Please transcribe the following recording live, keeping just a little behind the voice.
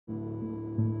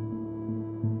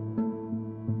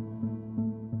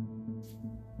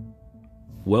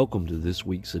Welcome to this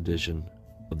week's edition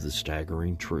of The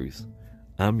Staggering Truth.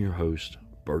 I'm your host,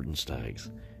 Burton Staggs,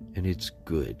 and it's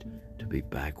good to be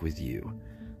back with you.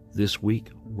 This week,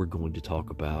 we're going to talk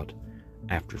about,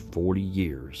 after 40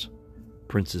 years,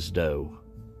 Princess Doe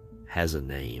has a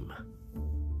name.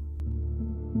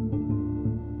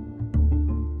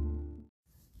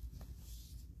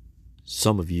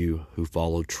 Some of you who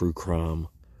follow true crime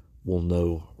will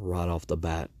know right off the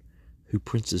bat who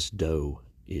Princess Doe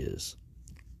is.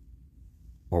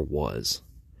 Or was.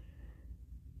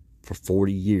 For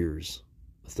 40 years,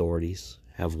 authorities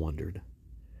have wondered.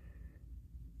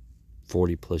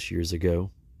 40 plus years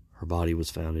ago, her body was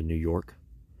found in New York,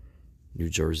 New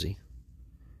Jersey,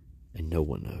 and no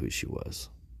one knew who she was.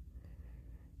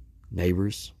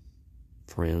 Neighbors,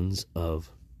 friends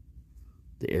of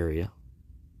the area,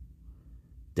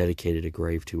 dedicated a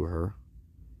grave to her,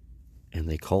 and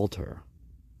they called her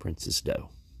Princess Doe.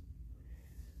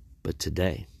 But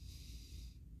today,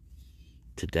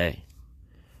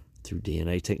 through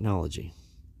DNA technology,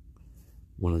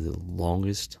 one of the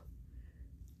longest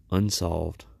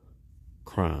unsolved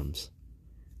crimes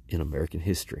in American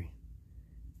history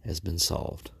has been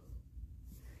solved.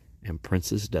 And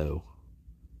Princess Doe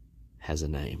has a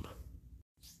name.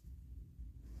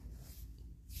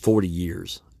 40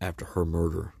 years after her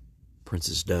murder,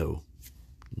 Princess Doe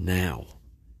now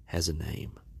has a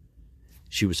name.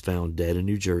 She was found dead in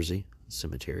New Jersey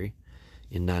cemetery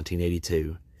in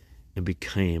 1982 and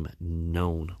became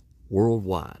known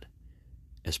worldwide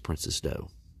as Princess Doe.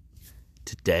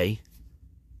 Today,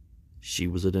 she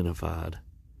was identified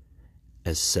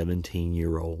as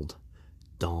 17-year-old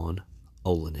Dawn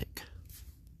Olejnik.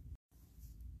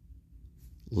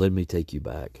 Let me take you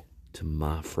back to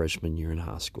my freshman year in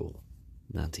high school,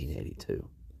 1982.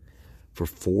 For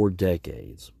 4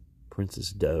 decades,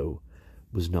 Princess Doe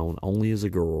was known only as a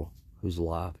girl whose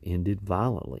life ended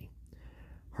violently.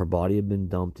 Her body had been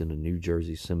dumped in a New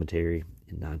Jersey cemetery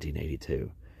in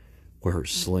 1982, where her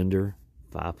slender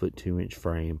 5'2"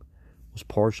 frame was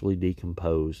partially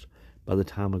decomposed by the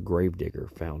time a gravedigger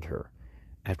found her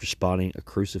after spotting a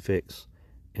crucifix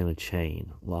and a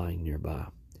chain lying nearby.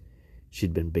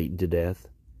 She'd been beaten to death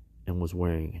and was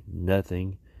wearing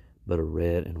nothing but a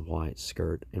red and white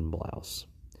skirt and blouse.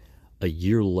 A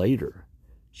year later,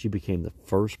 she became the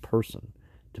first person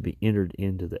to be entered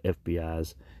into the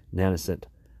FBI's nascent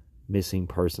missing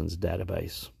persons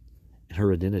database, and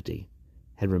her identity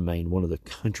had remained one of the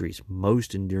country's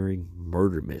most enduring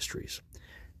murder mysteries.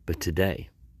 But today,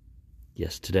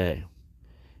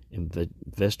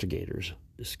 investigators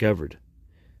discovered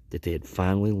that they had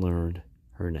finally learned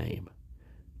her name,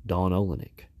 Dawn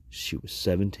Olejnik. She was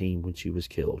 17 when she was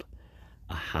killed,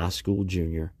 a high school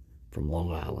junior from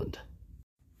Long Island.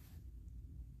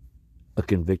 A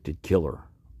convicted killer,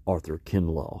 Arthur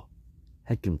Kinlaw,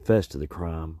 had confessed to the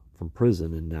crime from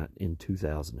prison in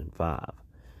 2005,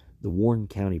 the Warren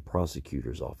County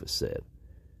Prosecutor's Office said.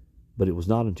 But it was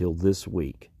not until this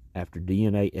week, after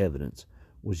DNA evidence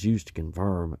was used to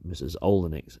confirm Mrs.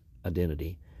 Olejnik's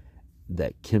identity,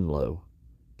 that Kinlaw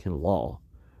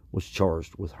was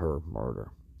charged with her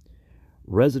murder.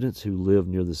 Residents who lived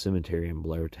near the cemetery in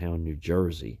Blairtown, New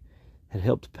Jersey, had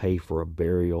helped pay for a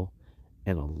burial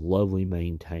and a lovely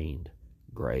maintained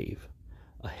grave,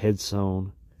 a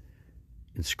headstone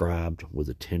inscribed with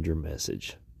a tender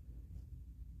message.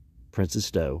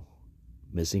 Princess Doe,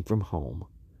 missing from home,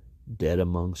 dead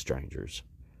among strangers,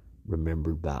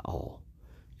 remembered by all,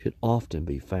 could often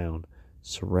be found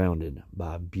surrounded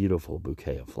by a beautiful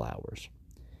bouquet of flowers.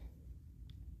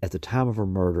 At the time of her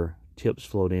murder, tips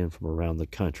flowed in from around the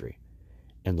country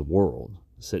and the world,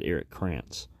 said Eric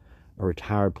Krantz, a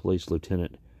retired police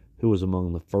lieutenant who was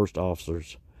among the first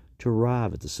officers to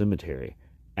arrive at the cemetery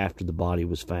after the body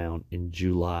was found in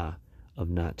July of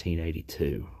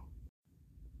 1982.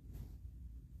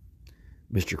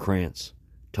 Mr. Krantz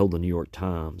told the New York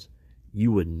Times, you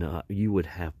would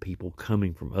have people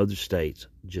coming from other states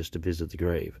just to visit the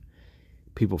grave.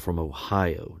 People from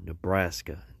Ohio,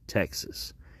 Nebraska, and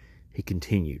Texas. He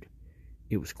continued,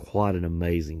 it was quite an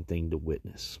amazing thing to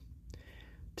witness.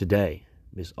 Today,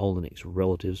 Miss Olejnik's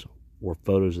relatives wore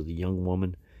photos of the young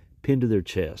woman pinned to their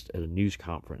chest at a news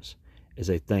conference as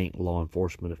they thanked law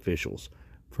enforcement officials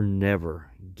for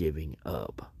never giving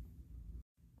up.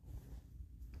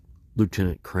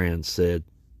 Lieutenant Krantz said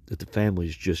that the family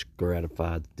is just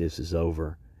gratified that this is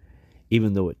over.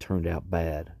 Even though it turned out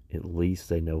bad, at least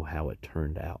they know how it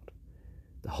turned out.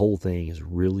 The whole thing is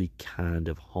really kind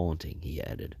of haunting, he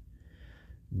added.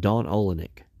 Dawn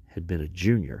Olejnik had been a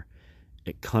junior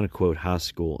at Connequot High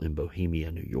School in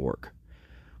Bohemia, New York,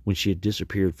 when she had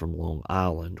disappeared from Long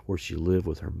Island, where she lived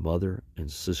with her mother and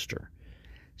sister.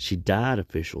 She died,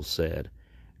 officials said,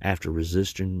 after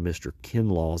resisting Mr.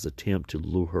 Kinlaw's attempt to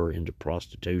lure her into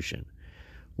prostitution.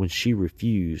 When she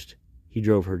refused, he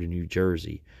drove her to New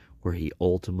Jersey, where he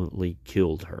ultimately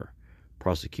killed her,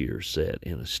 prosecutors said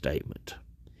in a statement.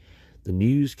 The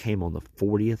news came on the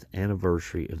 40th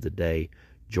anniversary of the day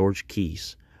George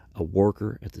Keese, a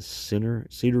worker at the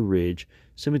Cedar Ridge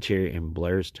Cemetery in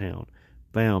Blairstown,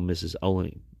 found Mrs.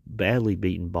 Olnick's badly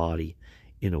beaten body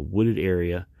in a wooded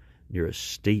area near a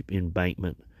steep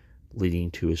embankment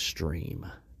leading to a stream.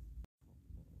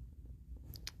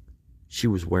 She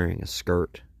was wearing a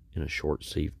skirt and a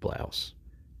short-sleeved blouse.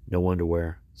 No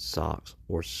underwear, socks,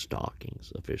 or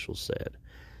stockings, officials said.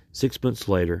 6 months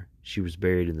later, she was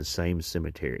buried in the same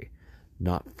cemetery,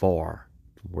 not far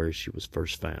from where she was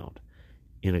first found,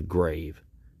 in a grave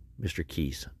Mr.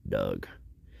 Keese dug.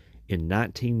 In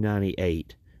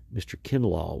 1998, Mr.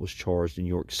 Kinlaw was charged in New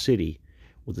York City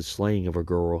with the slaying of a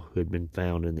girl who had been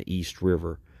found in the East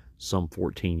River some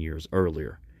 14 years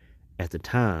earlier. At the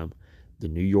time, the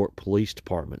New York Police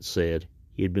Department said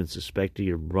he had been suspected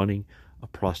of running a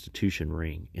prostitution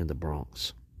ring in the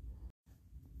Bronx.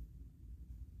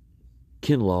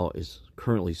 Kinlaw is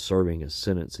currently serving a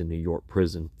sentence in New York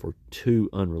prison for 2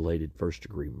 unrelated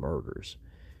first-degree murders.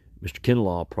 Mr.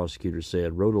 Kinlaw, prosecutors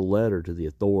said, wrote a letter to the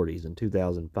authorities in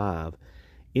 2005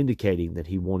 indicating that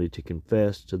he wanted to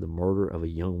confess to the murder of a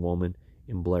young woman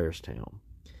in Blairstown.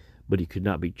 But he could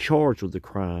not be charged with the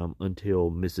crime until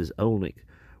Mrs. Olnick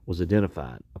was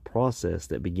identified, a process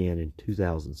that began in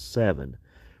 2007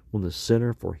 when the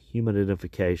Center for Human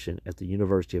Identification at the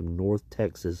University of North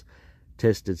Texas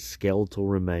tested skeletal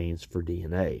remains for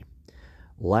DNA.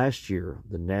 Last year,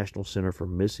 the National Center for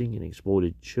Missing and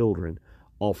Exploited Children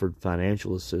offered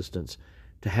financial assistance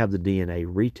to have the DNA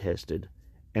retested,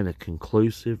 and a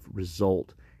conclusive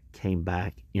result came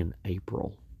back in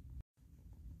April.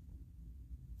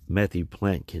 Matthew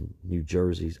Platkin, New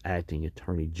Jersey's acting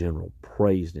attorney general,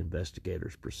 praised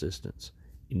investigators' persistence.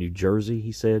 In New Jersey,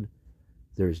 he said,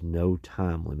 there is no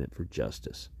time limit for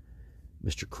justice.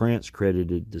 Mr. Krantz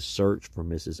credited the search for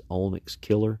Mrs. Olnick's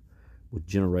killer with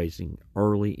generating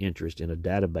early interest in a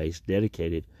database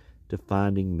dedicated to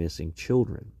finding missing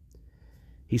children.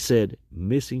 He said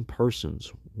missing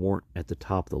persons weren't at the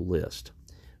top of the list.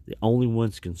 The only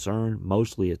ones concerned,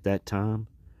 mostly at that time,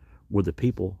 were the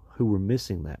people who were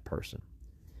missing that person.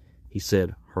 He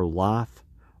said her life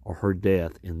or her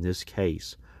death in this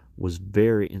case was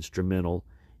very instrumental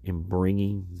in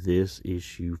bringing this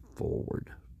issue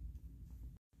forward.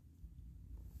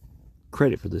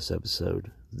 Credit for this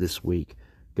episode this week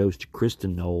goes to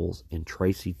Kristen Knowles and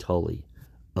Tracy Tully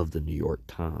of the New York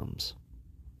Times.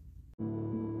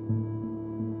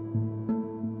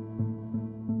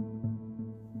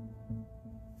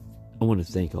 I want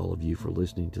to thank all of you for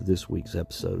listening to this week's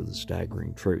episode of The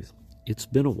Staggering Truth. It's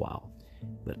been a while,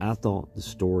 but I thought the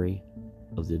story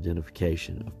of the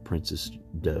identification of Princess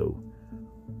Doe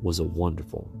was a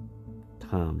wonderful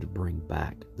time to bring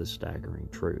back the staggering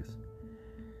truth.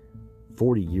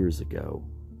 40 years ago,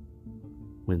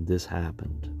 when this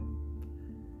happened,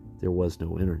 there was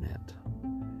no internet.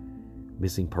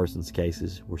 Missing persons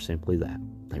cases were simply that.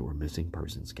 They were missing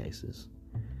persons cases.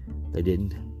 They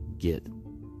didn't get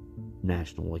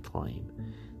national acclaim.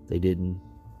 They didn't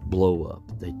blow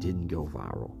up. They didn't go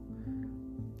viral.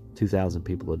 2,000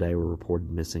 people a day were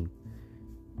reported missing,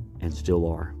 and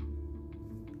still are.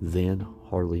 Then,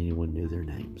 hardly anyone knew their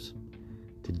names.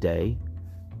 Today,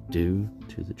 due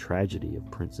to the tragedy of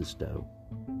Princess Doe,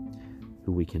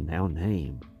 who we can now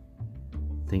name,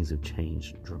 things have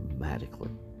changed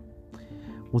dramatically.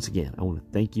 Once again, I want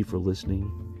to thank you for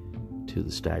listening to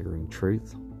The Staggering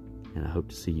Truth, and I hope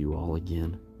to see you all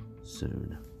again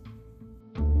soon.